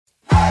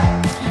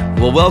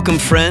Well, welcome,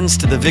 friends,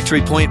 to the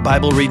Victory Point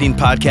Bible Reading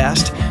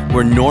Podcast,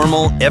 where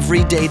normal,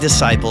 everyday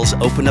disciples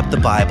open up the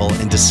Bible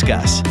and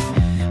discuss.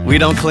 We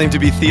don't claim to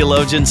be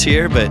theologians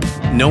here, but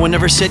no one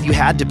ever said you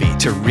had to be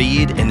to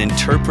read and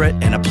interpret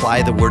and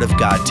apply the Word of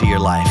God to your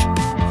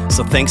life.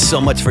 So thanks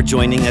so much for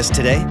joining us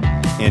today,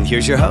 and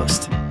here's your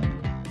host.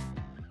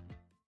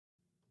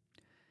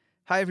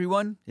 Hi,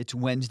 everyone. It's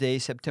Wednesday,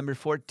 September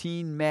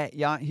 14. Matt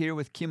Yount here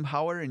with Kim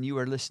Hauer, and you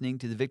are listening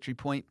to the Victory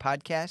Point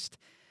Podcast.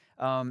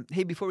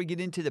 Hey, before we get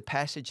into the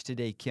passage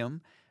today, Kim,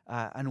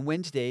 on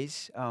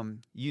Wednesdays,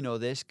 you know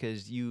this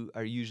because you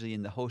are usually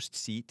in the host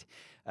seat,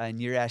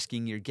 and you're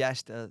asking your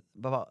guest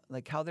about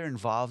like how they're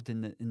involved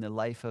in the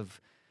life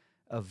of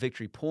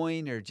Victory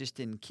Point or just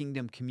in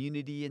kingdom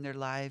community in their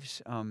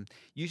lives.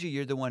 Usually,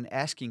 you're the one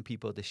asking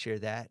people to share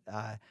that.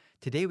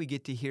 Today, we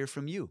get to hear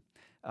from you.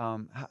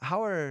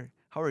 How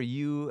are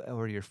you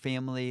or your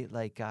family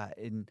like?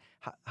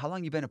 How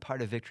long you been a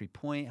part of Victory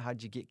Point?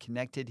 How'd you get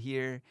connected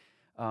here?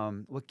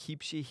 What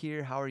keeps you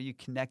here? How are you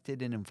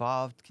connected and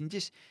involved? Can you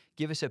just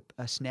give us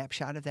a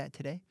snapshot of that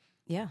today?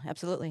 Yeah,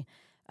 absolutely.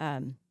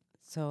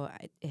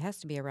 It has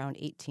to be around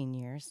 18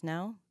 years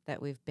now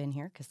that we've been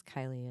here because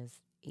Kylie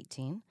is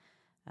 18.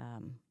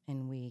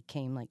 And we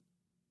came like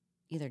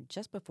either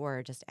just before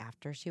or just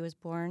after she was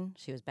born.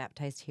 She was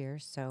baptized here.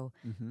 So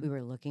we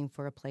were looking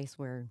for a place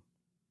where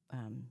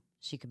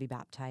she could be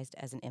baptized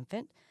as an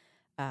infant.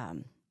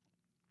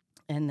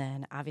 And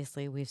then,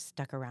 obviously, we've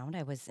stuck around.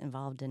 I was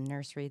involved in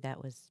nursery.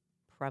 That was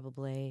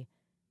probably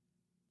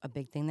a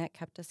big thing that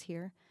kept us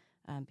here,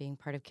 being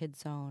part of Kids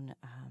Zone.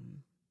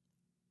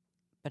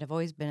 But I've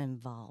always been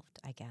involved,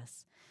 I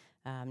guess.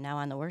 Now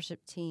on the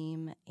worship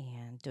team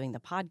and doing the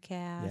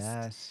podcast.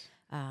 Yes.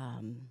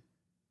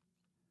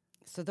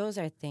 So those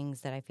are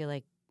things that I feel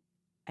like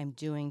I'm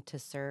doing to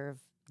serve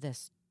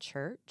this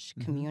church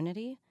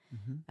community,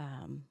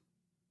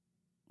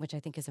 which I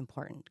think is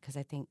important because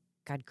I think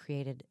God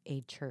created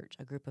a church,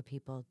 a group of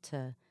people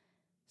to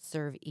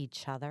serve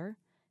each other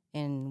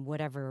in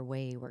whatever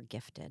way we're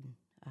gifted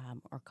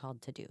or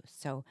called to do.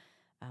 So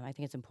I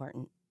think it's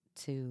important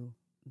to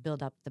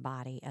build up the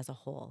body as a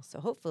whole. So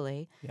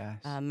hopefully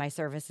my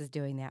service is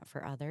doing that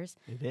for others.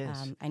 It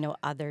is. I know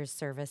others'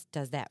 service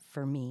does that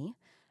for me.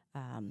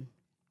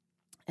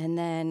 And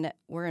then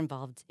we're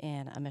involved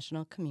in a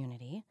missional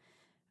community,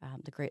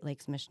 the Great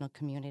Lakes Missional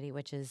Community,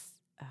 which is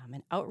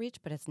an outreach,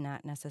 but it's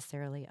not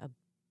necessarily a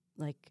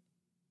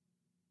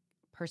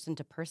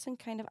person-to-person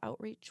kind of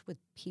outreach with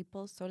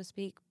people, so to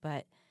speak,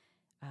 but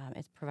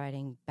it's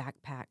providing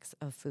backpacks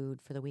of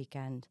food for the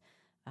weekend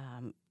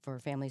for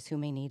families who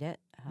may need it,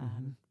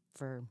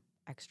 for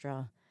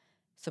extra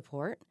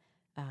support.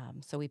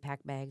 So we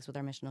pack bags with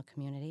our missional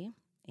community,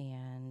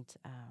 and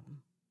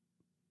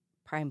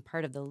I'm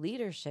part of the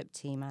leadership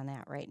team on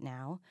that right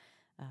now.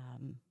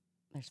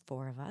 There's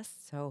 4 of us,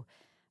 so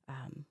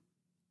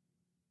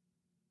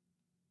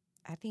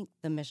I think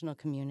the missional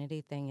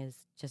community thing has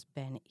just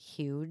been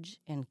huge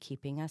in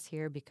keeping us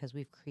here because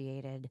we've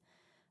created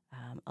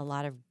a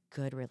lot of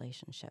good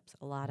relationships,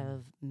 a lot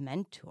of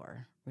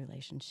mentor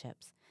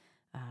relationships.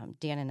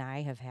 Dan and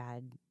I have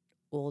had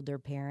older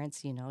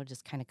parents,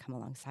 just kind of come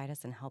alongside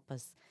us and help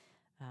us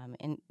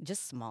in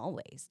just small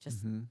ways,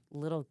 just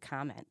little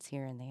comments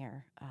here and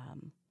there,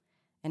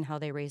 and how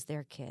they raise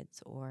their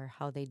kids or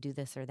how they do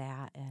this or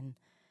that. And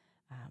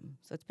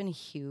so it's been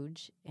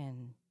huge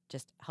in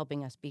just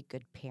helping us be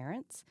good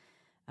parents.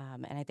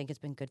 And I think it's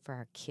been good for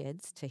our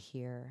kids to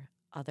hear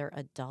other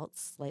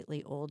adults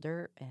slightly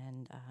older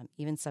and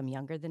even some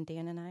younger than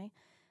Dan and I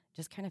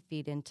just kind of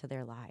feed into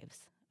their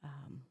lives.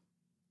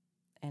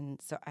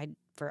 And so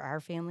for our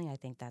family, I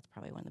think that's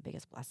probably one of the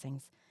biggest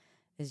blessings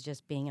is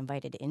just being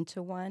invited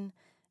into one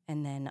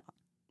and then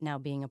now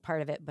being a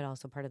part of it, but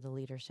also part of the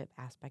leadership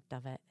aspect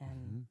of it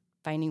and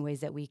finding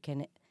ways that we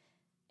can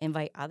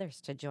invite others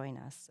to join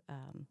us.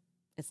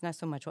 It's not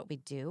so much what we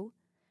do,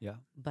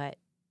 but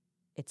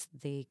it's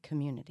the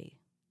community.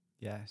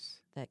 Yes.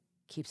 That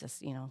keeps us,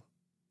 close.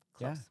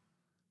 Yeah.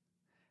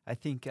 I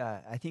think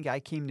I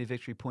came to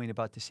Victory Point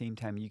about the same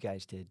time you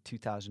guys did,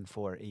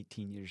 2004,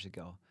 18 years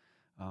ago.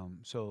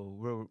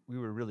 So we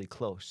were really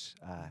close.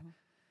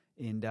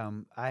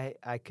 And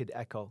I could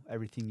echo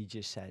everything you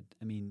just said.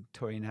 I mean,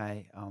 Tori and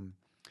I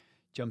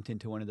jumped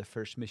into one of the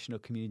first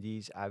missional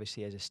communities,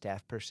 obviously as a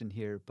staff person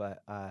here,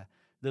 but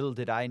little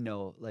did I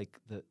know, like,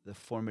 the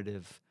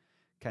formative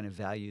kind of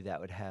value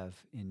that would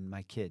have in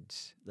my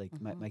kids. Like,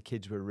 my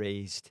kids were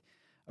raised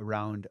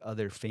around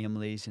other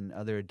families and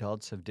other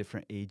adults of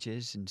different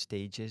ages and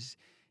stages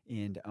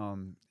and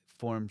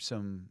formed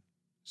some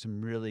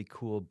really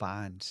cool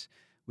bonds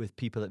with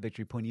people at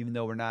Victory Point. Even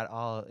though we're not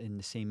all in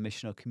the same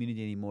missional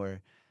community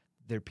anymore,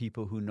 they're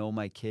people who know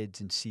my kids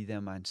and see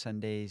them on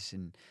Sundays,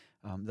 and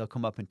they'll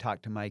come up and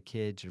talk to my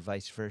kids or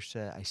vice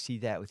versa. I see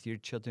that with your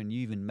children. You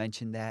even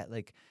mentioned that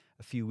like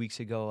a few weeks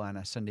ago on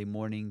a Sunday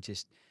morning,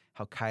 just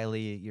how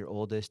Kylie, your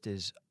oldest,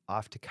 is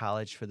off to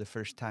college for the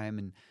first time.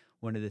 And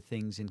one of the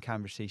things in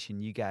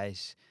conversation you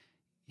guys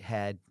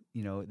had,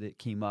 that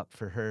came up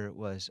for her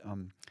was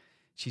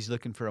she's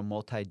looking for a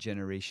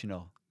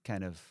multi-generational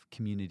kind of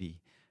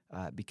community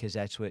because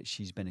that's what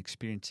she's been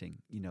experiencing,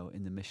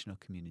 in the missional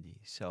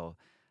community. So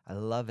I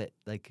love it.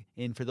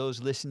 And for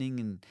those listening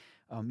and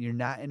you're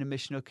not in a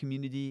missional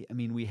community, I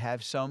mean, we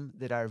have some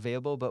that are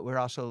available, but we're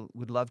also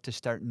would love to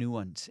start new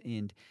ones.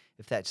 And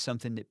if that's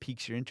something that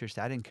piques your interest,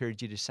 I'd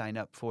encourage you to sign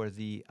up for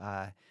the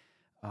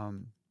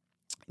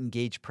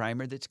Engage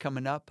Primer that's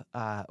coming up,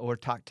 or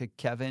talk to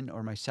Kevin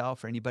or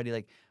myself or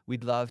anybody.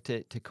 We'd love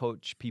to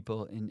coach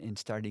people in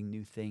starting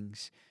new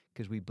things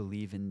because we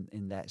believe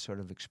in that sort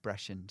of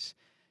expressions.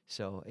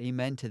 So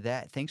amen to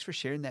that. Thanks for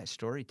sharing that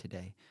story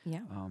today.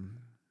 Yeah.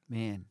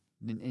 Man,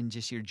 and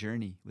just your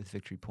journey with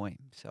Victory Point.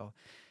 So,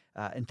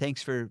 and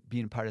thanks for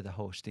being part of the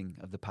hosting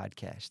of the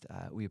podcast.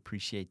 We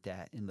appreciate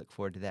that and look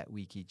forward to that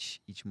week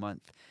each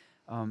month.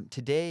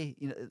 Today,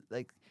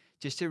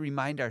 just to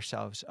remind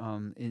ourselves,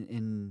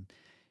 in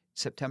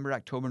September,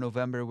 October,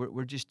 November,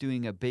 we're just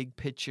doing a big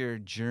picture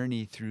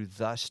journey through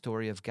the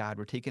story of God.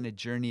 We're taking a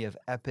journey of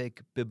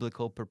epic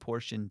biblical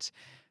proportions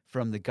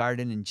from the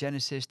garden in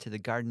Genesis to the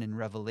garden in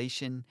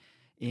Revelation.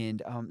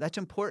 And that's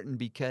important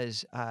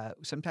because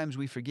sometimes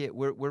we forget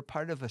we're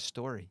part of a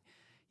story.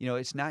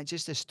 It's not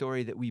just a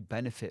story that we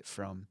benefit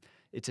from.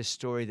 It's a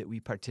story that we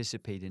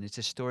participate in. It's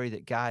a story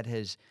that God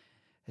has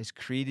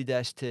created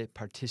us to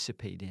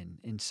participate in.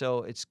 And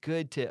so it's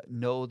good to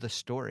know the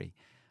story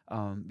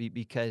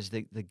because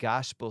the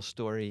gospel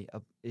story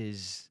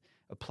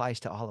applies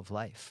to all of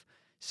life.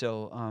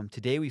 So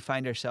today we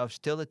find ourselves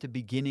still at the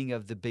beginning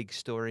of the big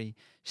story,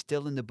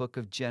 still in the book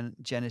of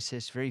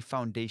Genesis, very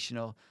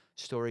foundational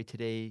story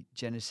today,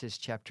 Genesis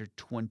chapter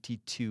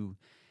 22.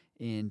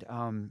 And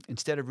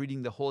instead of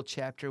reading the whole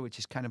chapter, which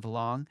is kind of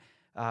long,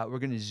 we're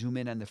going to zoom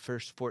in on the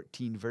first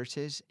 14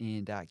 verses,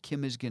 and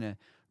Kim is going to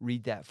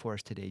read that for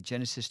us today,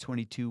 Genesis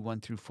 22, 1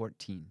 through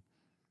 14.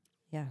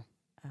 Yeah.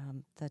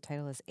 The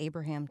title is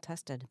Abraham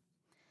Tested.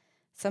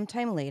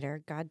 Sometime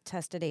later, God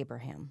tested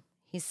Abraham.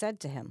 He said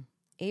to him,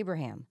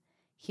 "Abraham,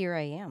 here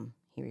I am,"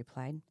 he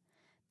replied.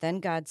 Then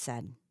God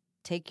said,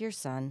 "Take your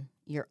son,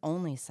 your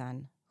only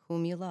son,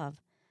 whom you love,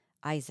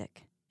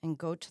 Isaac, and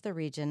go to the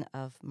region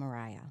of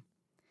Moriah.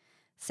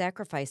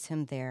 Sacrifice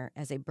him there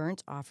as a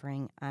burnt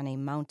offering on a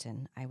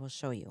mountain I will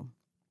show you."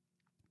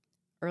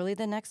 Early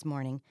the next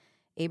morning,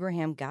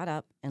 Abraham got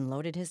up and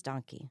loaded his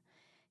donkey.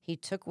 He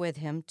took with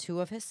him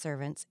 2 of his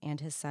servants and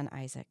his son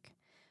Isaac.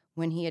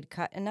 When he had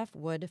cut enough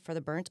wood for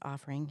the burnt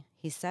offering,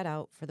 he set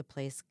out for the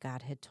place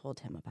God had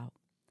told him about.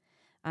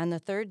 On the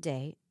 3rd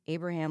day,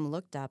 Abraham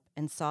looked up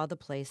and saw the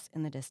place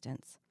in the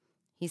distance.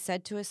 He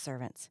said to his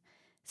servants,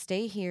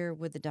 "Stay here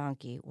with the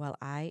donkey while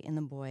I and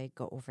the boy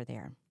go over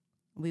there.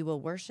 We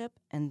will worship,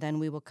 and then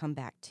we will come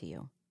back to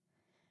you."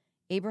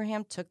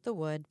 Abraham took the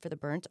wood for the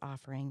burnt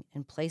offering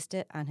and placed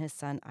it on his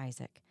son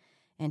Isaac,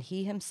 and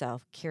he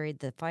himself carried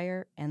the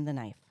fire and the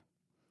knife.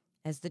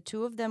 As the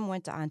 2 of them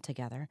went on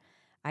together,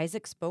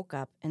 Isaac spoke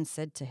up and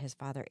said to his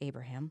father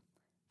Abraham,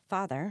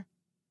 "Father."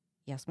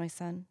 "Yes, my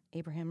son,"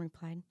 Abraham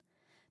replied.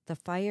 "The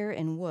fire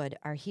and wood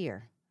are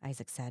here,"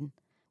 Isaac said,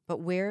 "but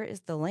where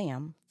is the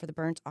lamb for the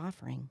burnt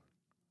offering?"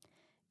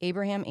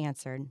 Abraham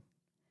answered,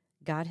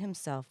 "God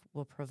himself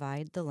will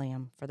provide the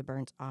lamb for the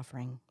burnt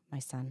offering, my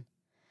son."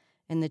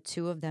 And the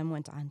 2 of them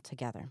went on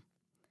together.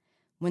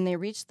 When they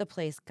reached the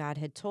place God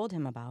had told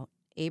him about,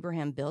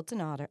 Abraham built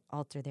an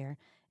altar there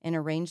and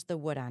arranged the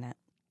wood on it.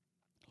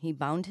 He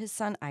bound his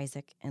son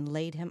Isaac and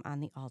laid him on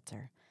the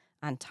altar,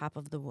 on top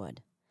of the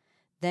wood.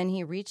 Then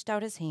he reached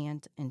out his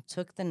hand and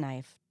took the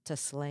knife to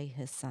slay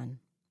his son.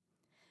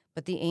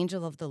 But the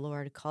angel of the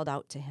Lord called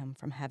out to him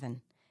from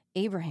heaven,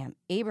 "Abraham,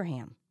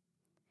 Abraham."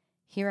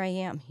 "Here I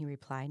am," he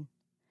replied.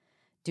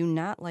 "Do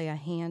not lay a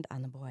hand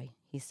on the boy,"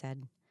 he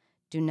said.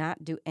 "Do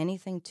not do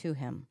anything to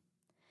him.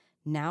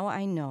 Now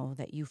I know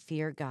that you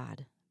fear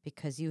God,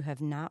 because you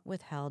have not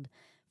withheld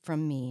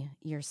from me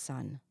your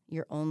son,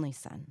 your only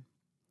son."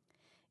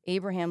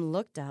 Abraham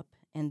looked up,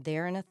 and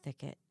there in a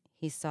thicket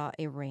he saw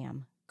a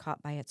ram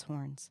caught by its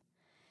horns.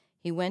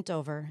 He went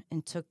over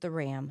and took the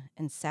ram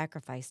and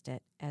sacrificed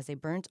it as a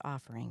burnt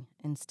offering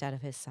instead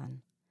of his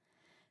son.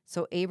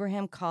 So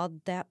Abraham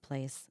called that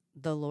place,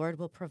 "The Lord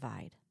will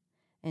provide."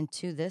 And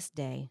to this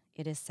day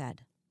it is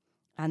said,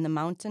 "On the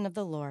mountain of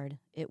the Lord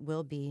it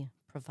will be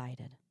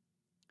provided."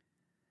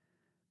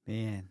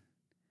 Man,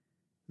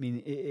 I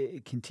mean,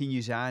 it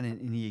continues on,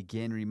 and he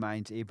again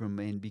reminds Abram,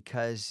 and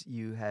because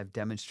you have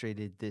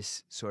demonstrated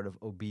this sort of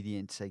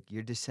obedience,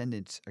 your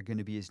descendants are going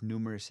to be as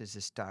numerous as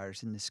the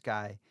stars in the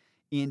sky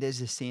and as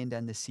the sand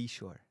on the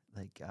seashore.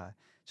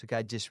 So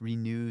God just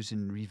renews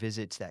and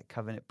revisits that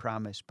covenant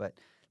promise. But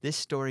this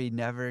story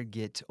never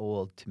gets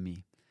old to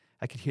me.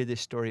 I could hear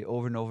this story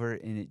over and over,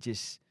 and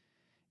it's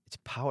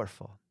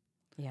powerful.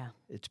 Yeah.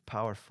 It's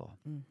powerful.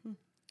 Mm-hmm.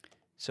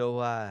 So,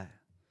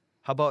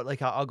 how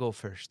about I'll go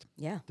first.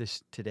 Yeah.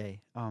 This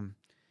today.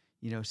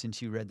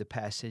 Since you read the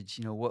passage,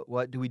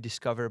 what do we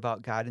discover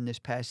about God in this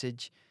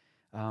passage?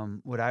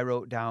 What I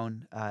wrote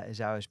down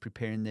as I was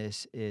preparing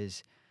this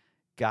is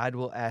God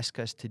will ask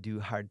us to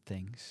do hard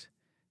things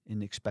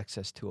and expects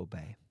us to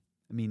obey.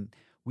 I mean,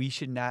 we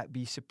should not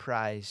be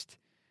surprised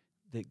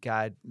that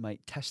God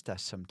might test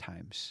us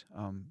sometimes,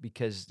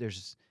 because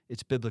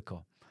it's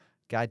biblical.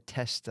 God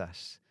tests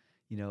us.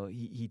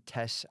 He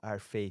tests our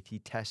faith. He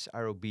tests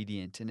our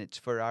obedience, and it's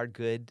for our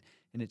good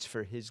and it's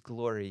for His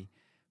glory.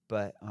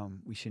 But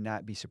we should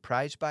not be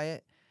surprised by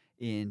it,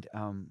 and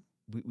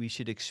we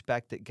should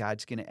expect that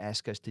God's going to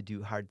ask us to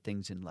do hard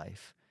things in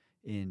life,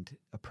 and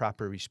a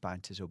proper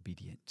response is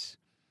obedience.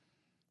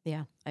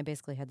 Yeah, I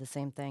basically had the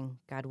same thing.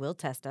 God will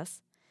test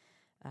us,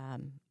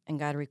 and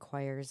God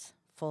requires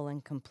full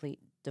and complete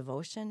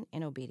devotion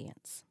and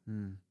obedience.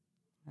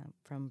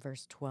 From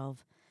verse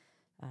 12.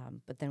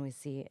 But then we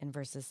see in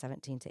verses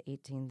 17 to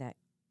 18 that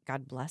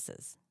God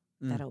blesses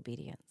that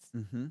obedience.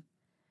 Mm-hmm.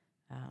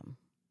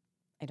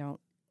 I don't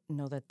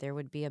know that there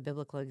would be a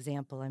biblical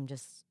example. I'm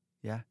just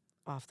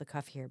off the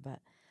cuff here, but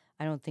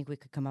I don't think we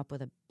could come up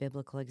with a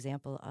biblical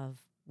example of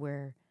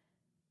where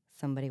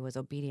somebody was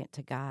obedient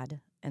to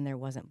God and there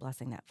wasn't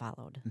blessing that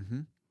followed.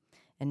 Mm-hmm.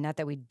 And not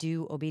that we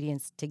do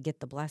obedience to get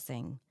the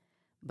blessing,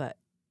 but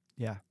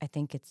I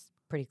think it's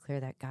pretty clear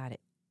that God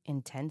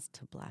intends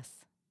to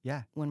bless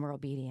when we're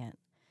obedient,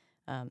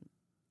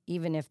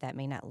 even if that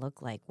may not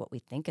look like what we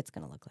think it's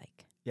going to look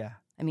like. Yeah.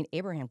 I mean,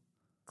 Abraham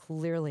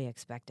clearly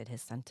expected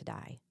his son to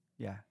die.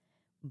 Yeah.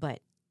 But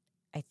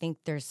I think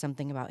there's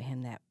something about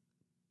him that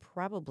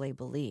probably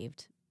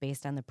believed,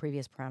 based on the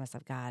previous promise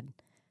of God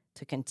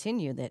to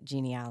continue that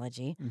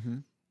genealogy,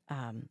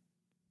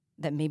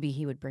 that maybe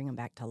he would bring him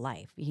back to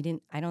life.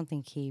 I don't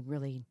think he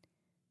really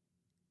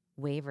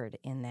wavered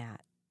in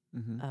that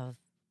of,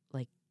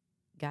 like,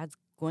 God's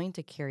going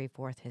to carry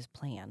forth his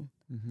plan.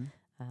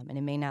 And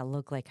it may not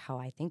look like how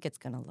I think it's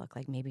going to look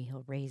like. Maybe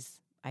he'll raise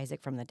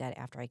Isaac from the dead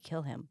after I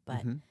kill him.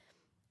 But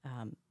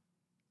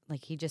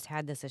like, he just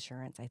had this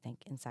assurance, I think,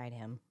 inside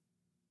him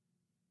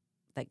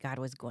that God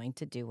was going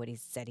to do what he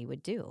said he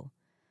would do.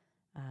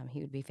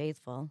 He would be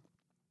faithful.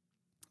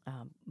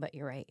 But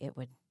you're right, it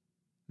would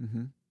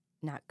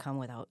not come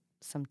without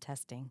some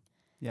testing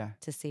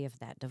to see if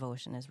that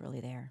devotion is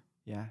really there.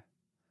 Yeah.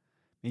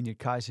 I mean, you're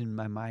causing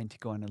my mind to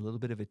go on a little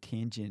bit of a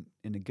tangent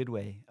in a good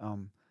way.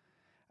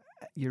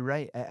 You're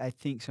right. I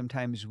think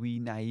sometimes we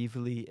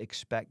naively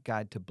expect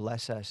God to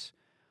bless us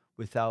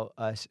without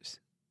us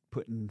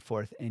putting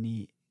forth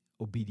any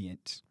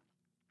obedience.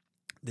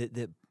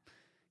 That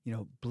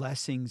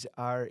blessings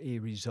are a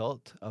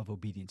result of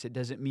obedience. It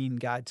doesn't mean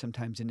God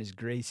sometimes in His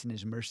grace and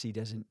His mercy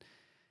doesn't.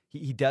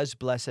 He does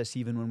bless us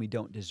even when we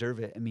don't deserve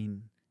it. I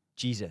mean,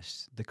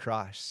 Jesus, the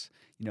cross.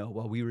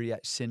 While we were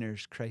yet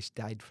sinners, Christ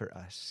died for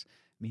us.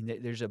 I mean,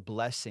 there's a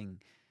blessing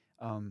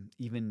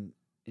even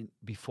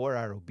before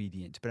our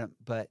obedience,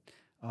 but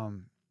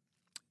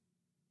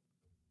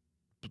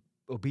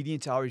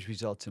obedience always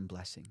results in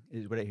blessing,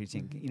 is what I hear you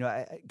saying.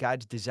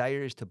 God's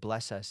desire is to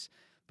bless us,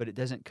 but it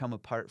doesn't come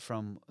apart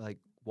from, like,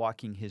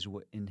 walking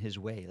in His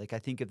way. Like, I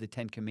think of the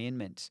 10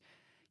 Commandments.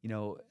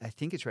 I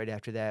think it's right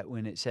after that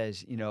when it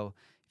says,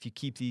 if you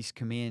keep these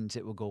commands,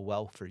 it will go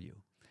well for you.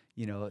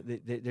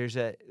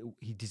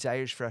 He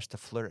desires for us to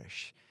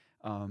flourish.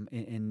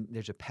 And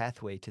there's a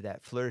pathway to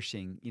that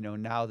flourishing.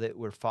 Now that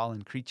we're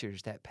fallen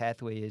creatures, that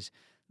pathway is,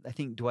 I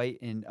think Dwight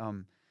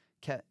and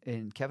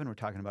Kevin were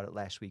talking about it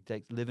last week,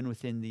 like living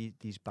within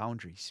these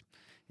boundaries.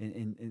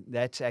 And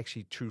that's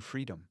actually true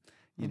freedom,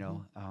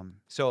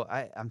 So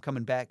I'm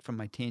coming back from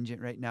my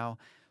tangent right now.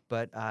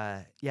 But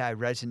I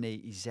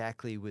resonate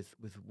exactly with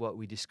what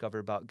we discover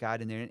about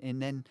God in there.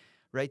 And then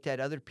right, that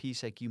other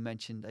piece, like you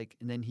mentioned,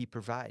 and then He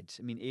provides.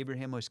 I mean,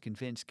 Abraham was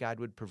convinced God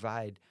would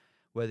provide,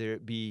 whether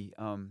it be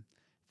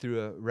through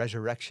a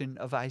resurrection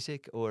of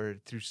Isaac or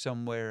through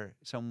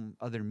some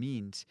other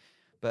means.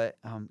 But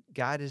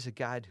God is a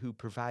God who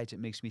provides. It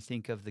makes me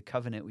think of the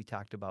covenant we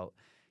talked about,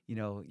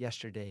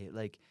 yesterday.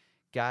 Like,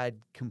 God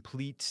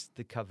completes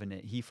the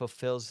covenant. He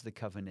fulfills the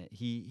covenant.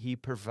 He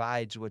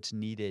provides what's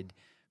needed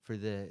for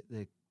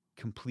the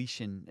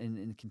completion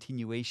and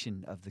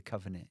continuation of the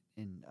covenant.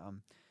 And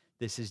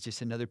this is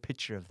just another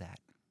picture of that.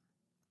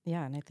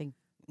 Yeah, and I think,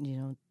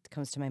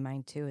 comes to my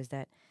mind too is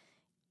that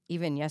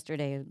even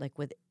yesterday, like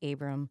with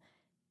Abram,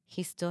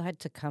 he still had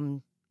to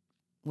come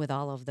with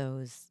all of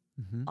those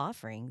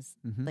offerings.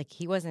 Like,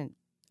 he wasn't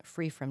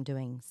free from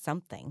doing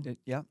something.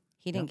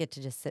 He didn't get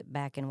to just sit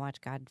back and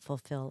watch God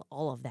fulfill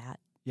all of that.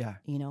 Yeah.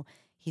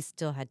 He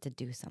still had to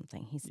do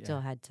something. He still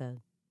had to,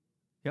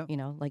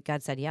 like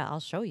God said, I'll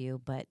show you,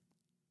 but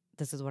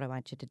this is what I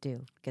want you to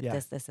do. Get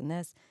this, this, and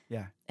this.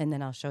 Yeah. And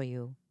then I'll show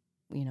you,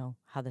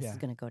 how this is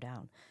going to go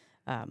down.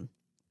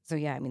 So,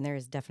 I mean, there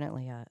is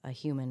definitely a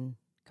human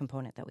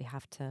component that we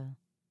have to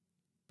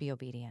be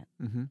obedient.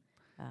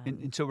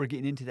 And so we're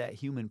getting into that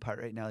human part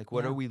right now. Like,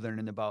 what are we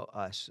learning about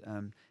us?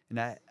 And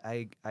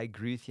I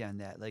agree with you on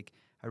that. Like,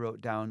 I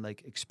wrote down,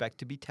 like, expect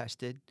to be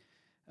tested.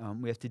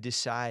 We have to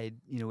decide,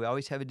 we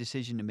always have a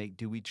decision to make.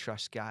 Do we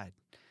trust God?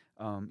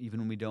 Even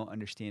when we don't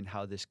understand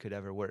how this could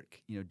ever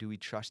work, do we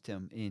trust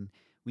Him? And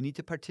we need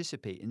to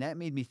participate. And that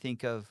made me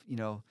think of,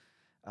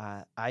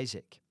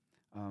 Isaac.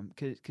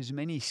 Because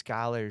many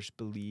scholars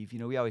believe,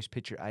 we always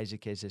picture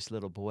Isaac as this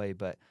little boy,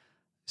 but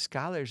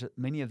scholars,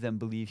 many of them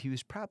believe he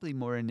was probably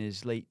more in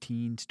his late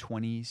teens,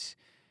 20s,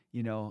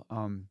 You know,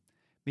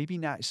 maybe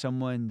not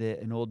someone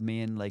that an old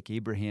man like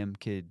Abraham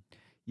could,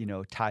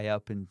 tie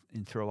up and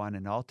throw on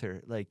an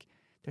altar. Like,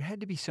 there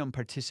had to be some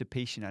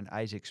participation on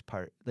Isaac's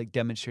part, like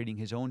demonstrating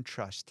his own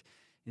trust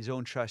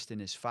in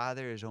his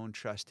father, his own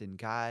trust in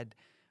God.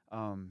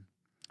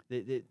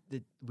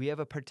 That we have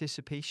a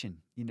participation,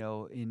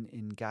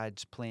 in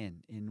God's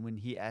plan. And when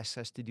he asks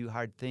us to do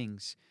hard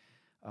things,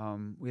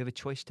 we have a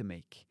choice to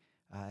make.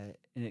 And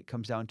it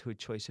comes down to a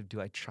choice of, do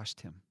I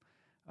trust him?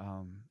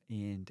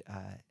 And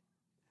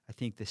I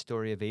think the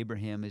story of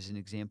Abraham is an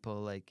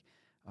example, like,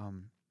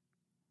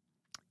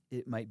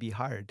 it might be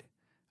hard,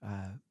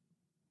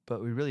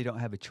 but we really don't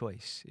have a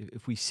choice.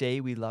 If we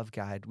say we love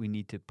God, we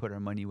need to put our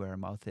money where our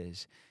mouth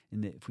is.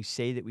 And if we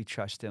say that we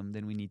trust him,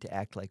 then we need to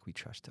act like we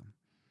trust him.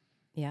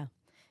 Yeah.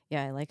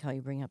 Yeah, I like how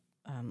you bring up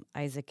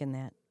Isaac in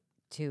that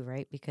too,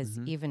 right? Because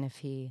even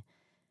if you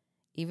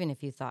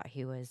thought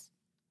he was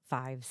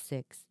 5,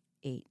 6,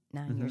 8,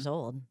 9 years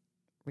old,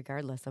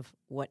 regardless of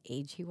what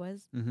age he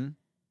was, I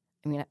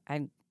mean,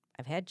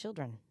 I've had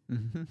children.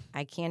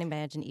 I can't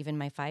imagine even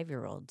my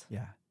 5-year-old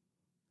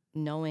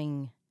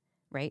knowing,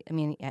 right? I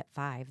mean, at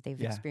 5, they've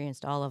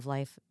experienced all of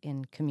life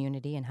in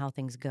community and how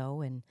things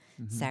go and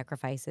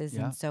sacrifices.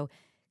 And so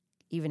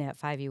even at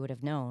 5, you would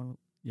have known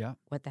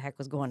what the heck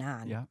was going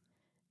on. Yeah.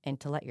 And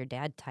to let your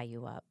dad tie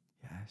you up.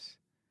 Yes.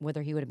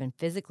 Whether he would have been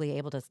physically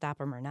able to stop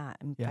him or not.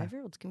 I mean,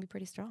 5-year-olds can be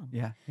pretty strong.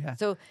 Yeah. Yeah.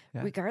 So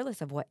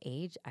regardless of what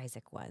age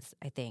Isaac was,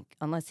 I think,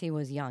 unless he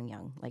was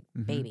young, like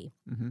baby.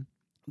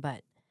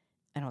 But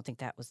I don't think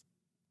that was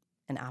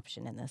an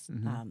option in this.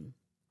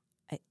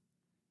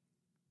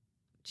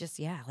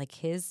 Like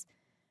his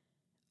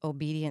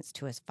obedience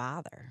to his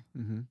father,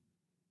 and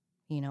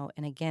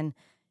again,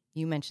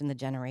 you mentioned the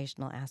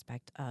generational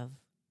aspect of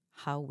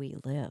how we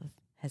live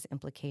has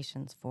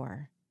implications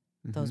for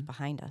those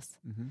behind us.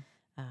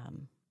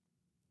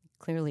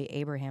 Clearly,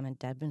 Abraham had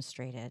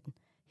demonstrated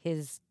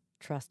his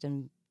trust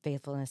and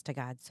faithfulness to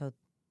God, so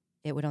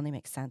it would only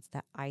make sense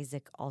that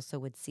Isaac also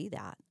would see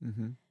that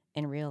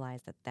and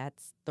realize that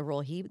that's the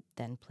role he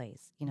then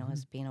plays,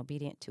 as being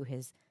obedient to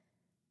his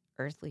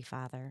earthly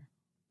father,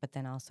 but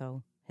then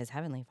also his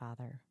heavenly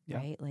father,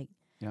 right? Like,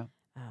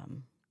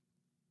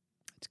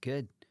 it's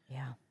good.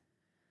 Yeah.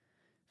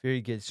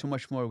 Very good. So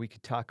much more we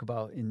could talk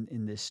about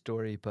in this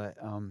story, but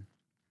I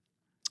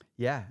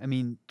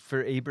mean,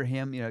 for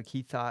Abraham,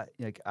 he thought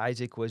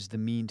Isaac was the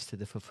means to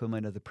the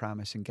fulfillment of the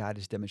promise, and God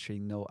is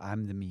demonstrating, no,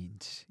 I'm the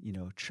means.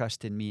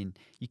 Trust in me, and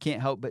you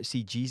can't help but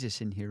see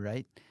Jesus in here,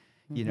 right?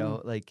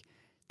 Like,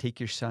 take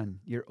your son,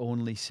 your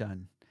only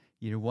son,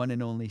 your one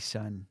and only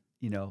son.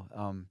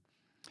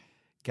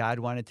 God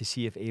wanted to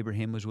see if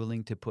Abraham was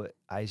willing to put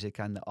Isaac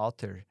on the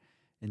altar,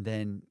 and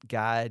then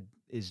God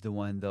is the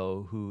one,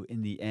 though, who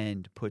in the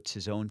end puts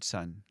his own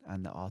son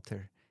on the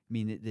altar. I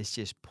mean, this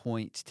just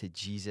points to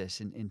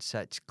Jesus in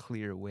such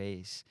clear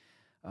ways.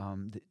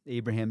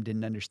 Abraham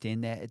didn't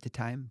understand that at the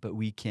time, but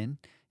we can,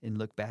 and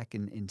look back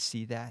and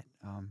see that.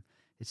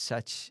 It's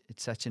such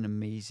an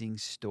amazing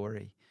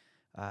story.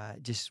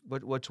 Just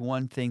what's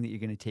one thing that you're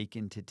going to take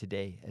into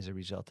today as a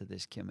result of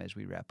this, Kim, as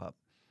we wrap up?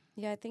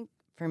 Yeah, I think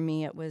for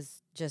me it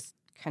was just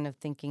kind of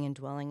thinking and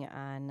dwelling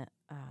on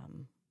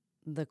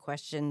the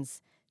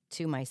questions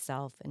to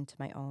myself and to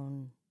my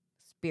own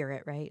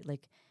spirit, right?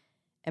 Like,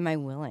 am I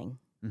willing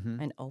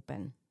and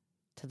open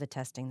to the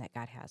testing that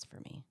God has for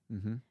me,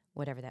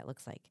 whatever that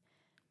looks like?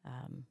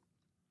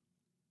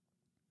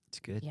 It's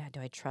good. Yeah,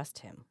 do I trust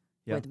him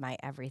with my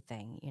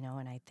everything,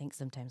 And I think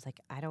sometimes, like,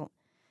 I don't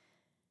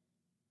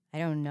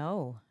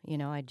know,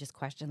 I just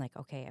question, like,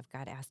 okay, if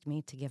God asked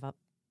me to give up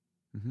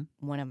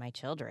one of my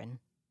children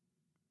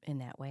in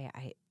that way,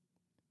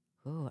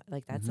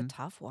 that's a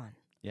tough one.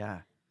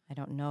 Yeah. I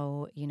don't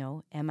know,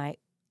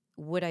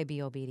 would I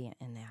be obedient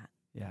in that?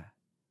 Yeah.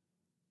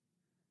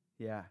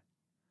 Yeah.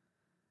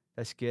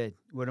 That's good.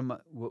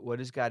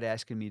 What is God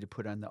asking me to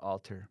put on the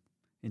altar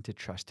and to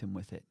trust him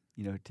with it?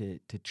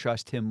 To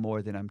trust him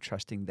more than I'm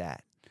trusting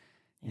that.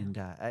 Yeah. And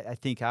I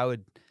think I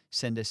would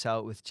send us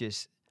out with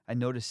I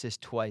noticed this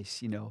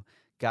twice,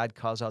 God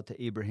calls out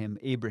to Abraham,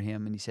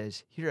 and he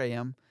says, here I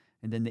am.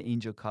 And then the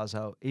angel calls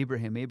out,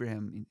 Abraham,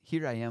 and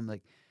here I am.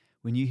 Like,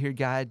 when you hear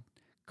God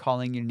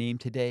calling your name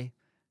today,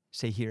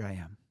 say, here I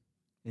am,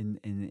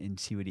 and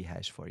see what he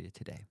has for you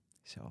today.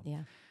 So,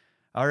 yeah.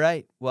 All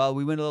right. Well,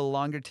 we went a little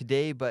longer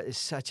today, but it's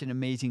such an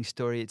amazing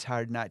story. It's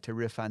hard not to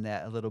riff on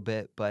that a little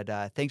bit. But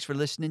thanks for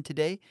listening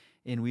today,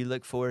 and we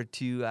look forward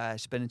to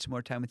spending some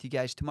more time with you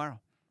guys tomorrow.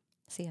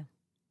 See ya.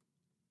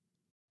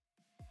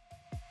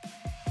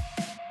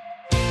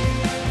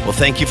 Well,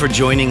 thank you for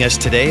joining us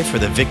today for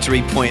the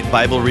Victory Point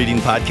Bible Reading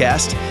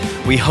Podcast.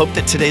 We hope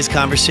that today's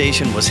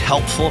conversation was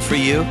helpful for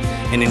you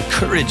and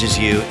encourages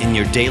you in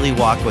your daily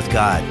walk with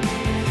God.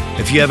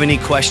 If you have any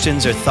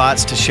questions or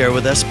thoughts to share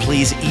with us,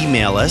 please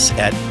email us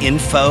at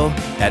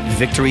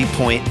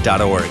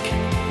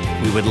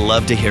info@victorypoint.org. We would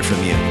love to hear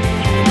from you.